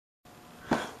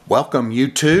Welcome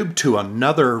YouTube to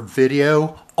another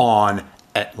video on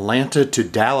Atlanta to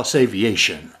Dallas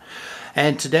aviation.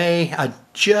 And today I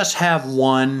just have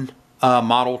one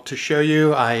model to show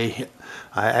you. I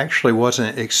actually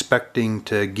wasn't expecting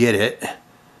to get it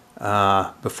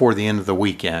before the end of the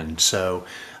weekend, so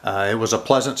it was a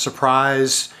pleasant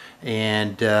surprise,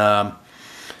 and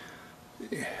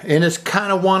it's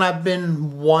kind of one I've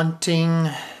been wanting.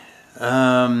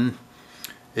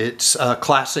 It's a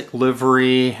classic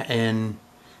livery and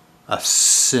a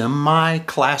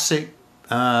semi-classic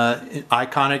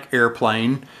iconic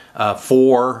airplane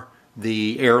for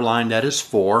the airline that is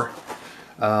for.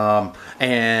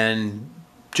 And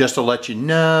just to let you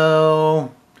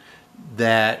know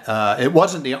that it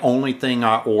wasn't the only thing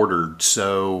I ordered.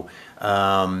 So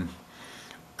a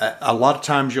lot of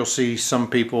times you'll see some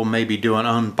people maybe do an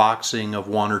unboxing of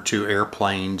one or two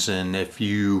airplanes, and if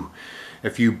you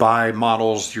buy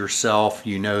models yourself,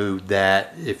 you know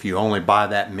that if you only buy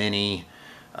that many,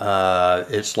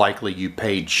 it's likely you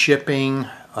paid shipping,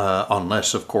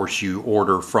 unless of course you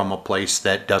order from a place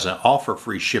that doesn't offer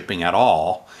free shipping at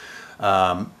all.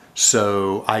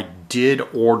 So I did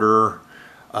order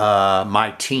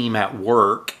my team at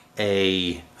work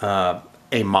a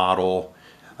model.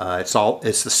 It's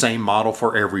the same model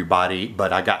for everybody,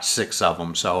 but I got 6 of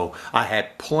them, so I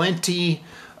had plenty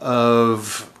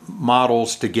of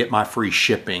models to get my free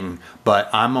shipping, but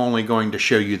I'm only going to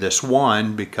show you this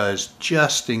one because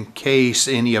just in case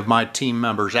any of my team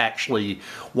members actually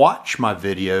watch my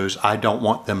videos, I don't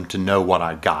want them to know what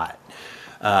I got.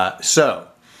 So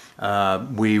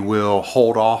we will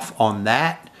hold off on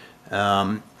that.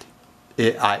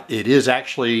 It is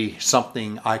actually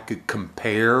something I could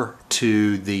compare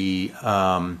to the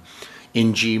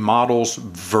NG models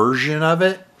version of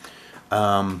it,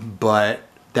 but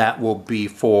that will be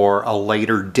for a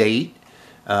later date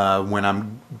when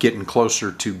I'm getting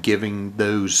closer to giving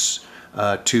those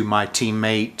to my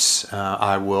teammates.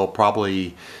 I will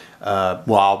probably, I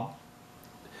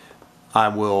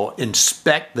will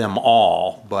inspect them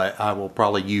all, but I will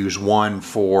probably use one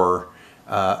for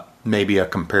maybe a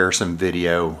comparison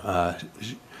video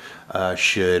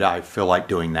should I feel like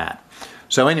doing that.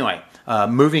 So anyway,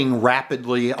 moving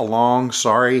rapidly along.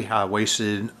 Sorry, I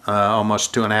wasted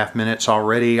almost 2.5 minutes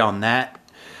already on that.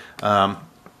 So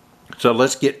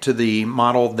let's get to the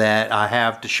model that I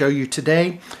have to show you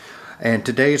today. And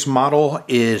today's model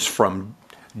is from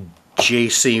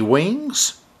JC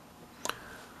Wings.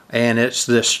 And it's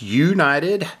this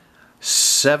United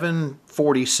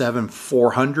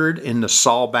 747-400 in the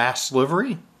Saul Bass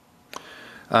livery.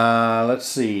 Let's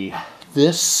see.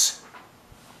 This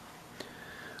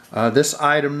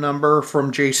item number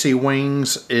from JC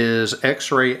Wings is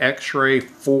X-Ray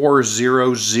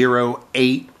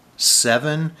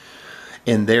 40087,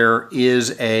 and there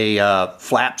is a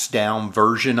flaps down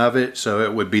version of it, so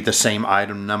it would be the same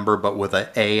item number but with an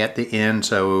A at the end.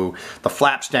 So the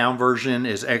flaps down version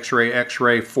is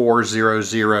X-Ray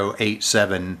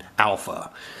 40087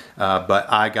 Alpha, but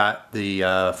I got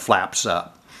the flaps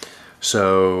up.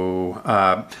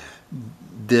 So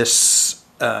this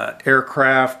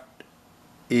aircraft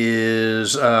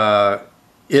is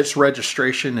its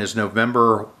registration is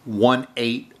November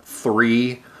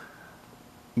 183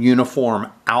 Uniform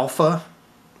Alpha,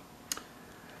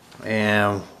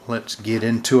 and let's get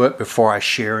into it before I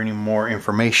share any more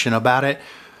information about it.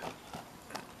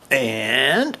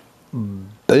 And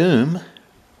boom,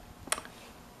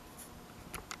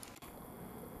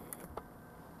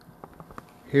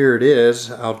 here it is.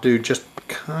 I'll do just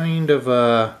kind of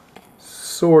a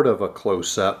sort of a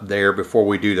close-up there before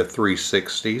we do the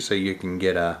 360, so you can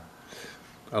get a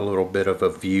little bit of a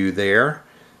view there.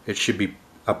 It should be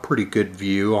a pretty good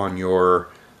view on your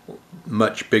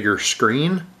much bigger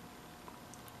screen.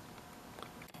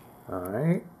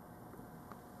 Alright,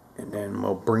 and then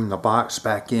we'll bring the box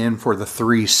back in for the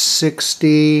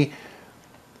 360.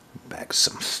 Back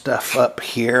some stuff up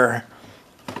here.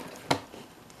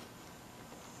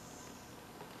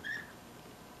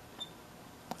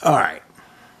 Alright.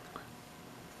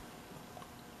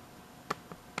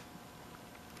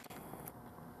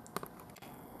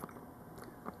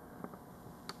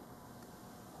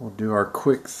 We'll do our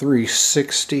quick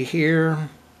 360 here.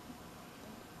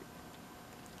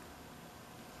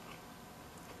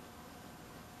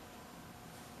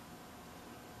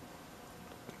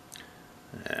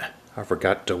 I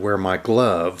forgot to wear my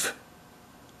glove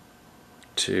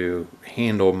to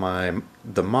handle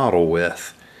the model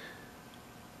with.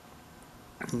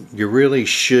 You really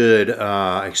should,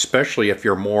 especially if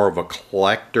you're more of a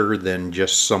collector than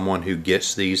just someone who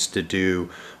gets these to do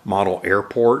model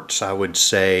airports, I would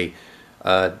say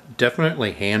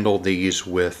Definitely handle these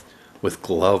with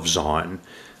gloves on,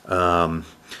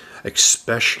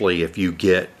 especially if you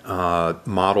get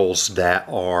models that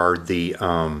are the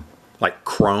like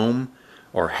chrome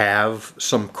or have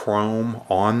some chrome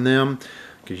on them,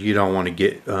 because you don't want to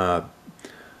get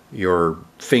your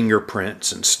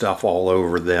fingerprints and stuff all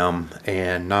over them.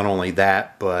 And not only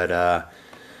that, but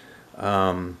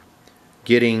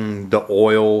getting the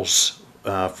oils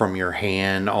from your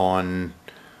hand on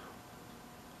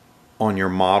your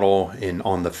model and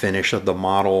on the finish of the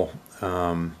model.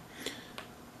 I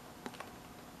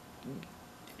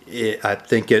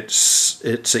think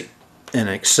it's an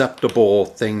acceptable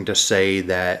thing to say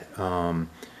that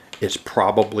it's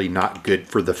probably not good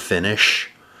for the finish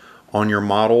on your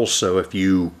models. So if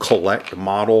you collect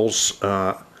models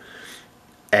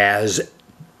as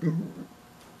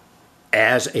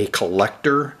a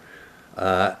collector,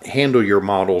 handle your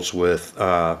models with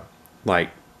like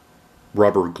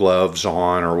rubber gloves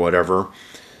on or whatever.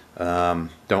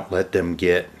 Don't let them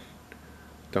get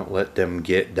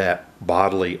that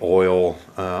bodily oil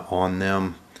on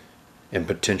them, and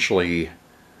potentially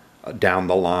down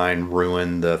the line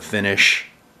ruin the finish.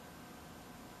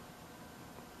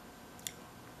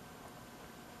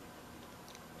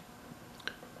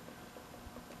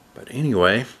 But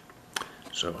anyway,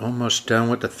 so almost done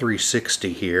with the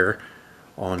 360 here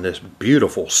on this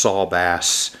beautiful Saul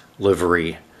Bass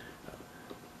livery.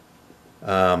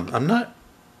 I'm not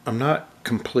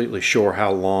completely sure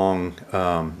how long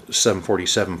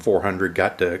 747-400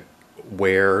 got to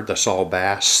wear the Saul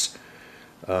Bass,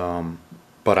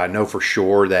 but I know for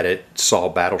sure that it saw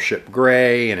Battleship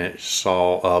Gray and it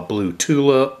saw Blue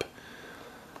Tulip.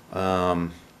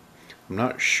 I'm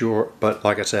not sure, but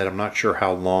like I said, I'm not sure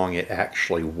how long it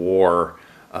actually wore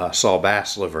Saul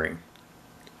Bass livery.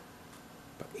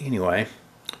 But anyway,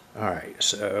 all right,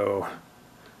 so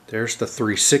there's the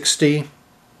 360.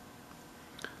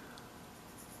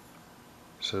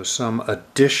 So some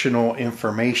additional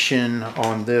information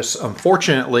on this.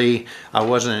 Unfortunately,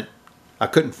 I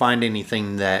couldn't find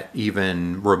anything that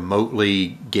even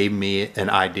remotely gave me an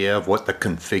idea of what the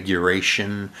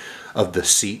configuration of the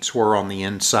seats were on the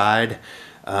inside.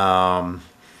 I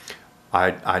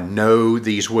know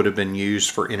these would have been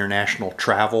used for international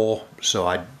travel, so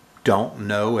I don't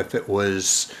know if it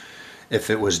was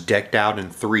decked out in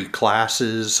 3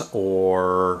 classes,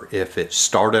 or if it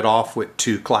started off with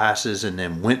 2 classes and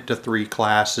then went to 3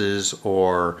 classes,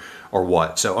 or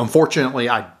what. So unfortunately,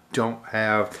 I don't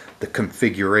have the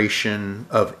configuration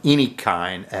of any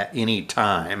kind at any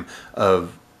time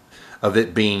of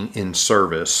it being in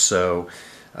service. So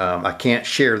I can't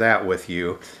share that with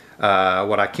you.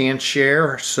 What I can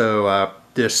share, so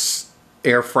this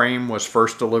airframe was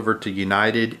first delivered to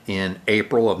United in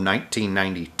April of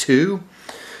 1992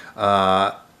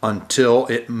 until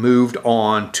it moved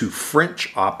on to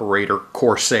French operator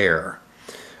Corsair.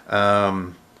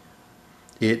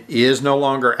 It is no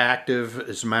longer active.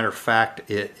 As a matter of fact,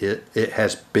 it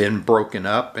has been broken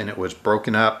up, and it was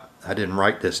broken up, I didn't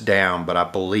write this down, but I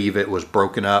believe it was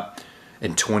broken up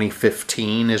in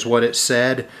 2015 is what it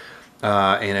said.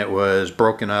 And it was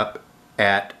broken up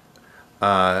at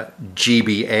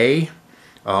GBA,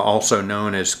 also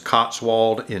known as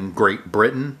Cotswold in Great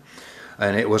Britain.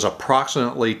 And it was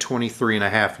approximately 23 and a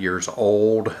half years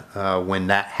old when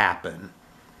that happened.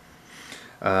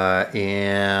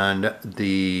 And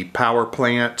the power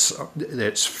plants,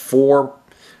 it's 4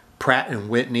 Pratt &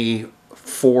 Whitney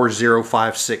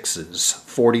 4056s,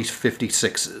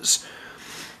 4056s.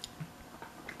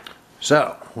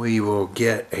 So we will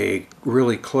get a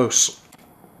really close,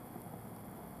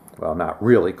 well, not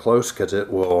really close, because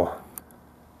it will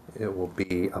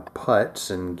be a putz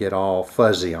and get all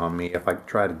fuzzy on me if I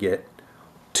try to get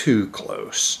too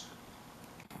close.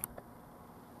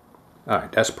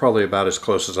 Alright, that's probably about as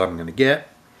close as I'm going to get.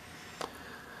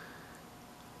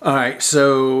 Alright,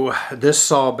 so this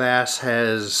Saul Bass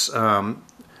has,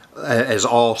 as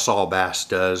all Saul Bass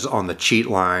does on the cheat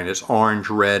line, it's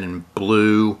orange, red, and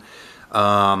blue.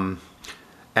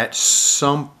 At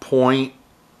some point,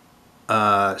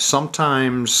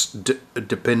 sometimes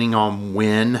depending on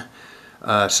when,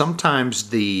 sometimes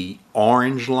the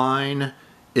orange line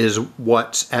is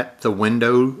what's at the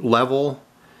window level,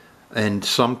 and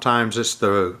sometimes it's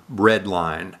the red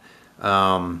line.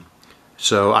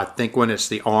 So I think when it's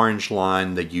the orange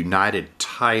line, the United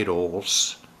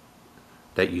titles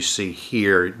that you see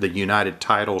here, the United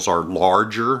titles are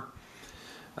larger.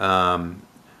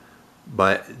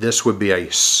 But this would be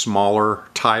a smaller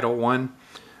title one,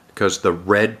 because the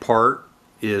red part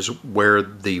is where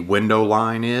the window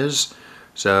line is.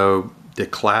 So the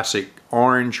classic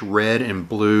orange, red, and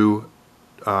blue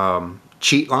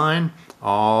cheat line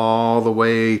all the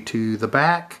way to the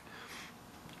back.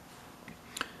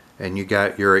 And you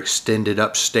got your extended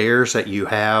upstairs that you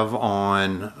have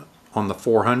on the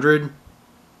 400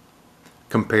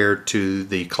 compared to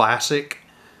the Classic.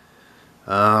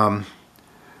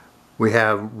 We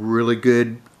have really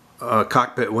good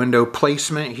cockpit window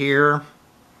placement here.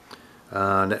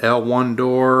 The L1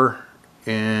 door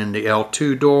and the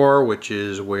L2 door, which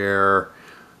is where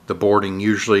the boarding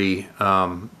usually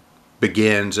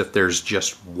begins if there's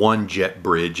just one jet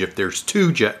bridge. If there's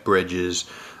two jet bridges,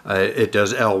 it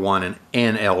does L1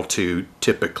 and L2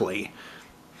 typically.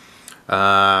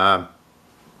 So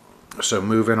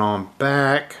moving on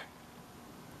back,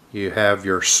 you have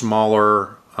your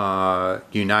smaller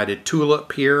United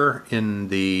Tulip here in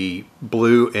the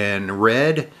blue and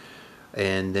red,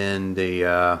 and then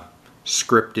the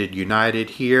scripted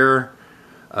United here,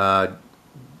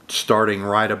 starting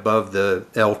right above the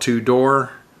L2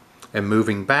 door and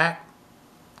moving back.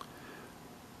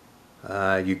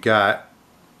 You got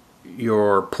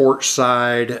your port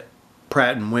side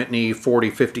Pratt & Whitney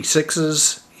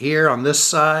 4056s here on this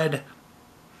side.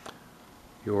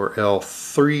 Your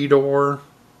L3 door.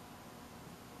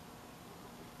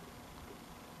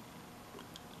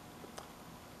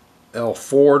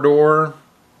 L4 door.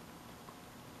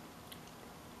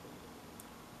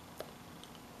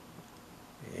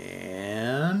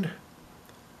 And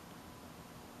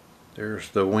there's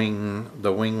the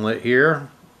winglet here.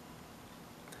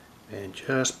 And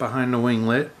just behind the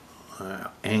winglet,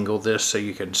 angle this so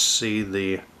you can see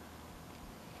the,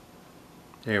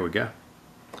 there we go.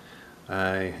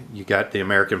 You got the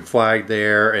American flag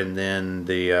there, and then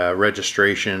the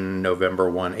registration November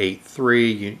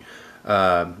 183,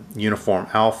 Uniform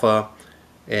Alpha,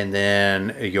 and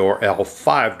then your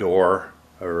L5 door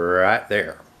right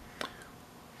there.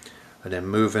 And then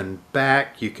moving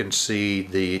back, you can see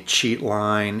the cheat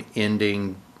line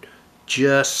ending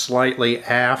just slightly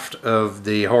aft of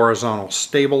the horizontal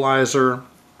stabilizer.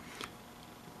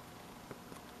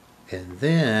 And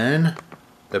then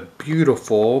the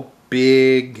beautiful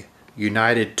big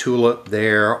United Tulip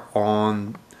there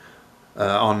on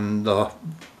the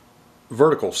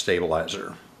vertical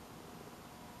stabilizer.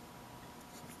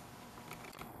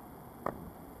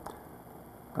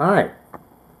 Alright,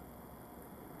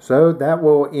 so that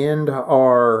will end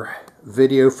our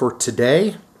video for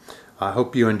today. I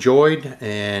hope you enjoyed,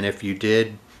 and if you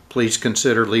did, please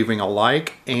consider leaving a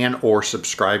like and or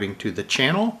subscribing to the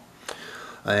channel.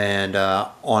 And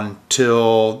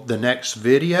until the next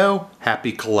video,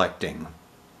 happy collecting.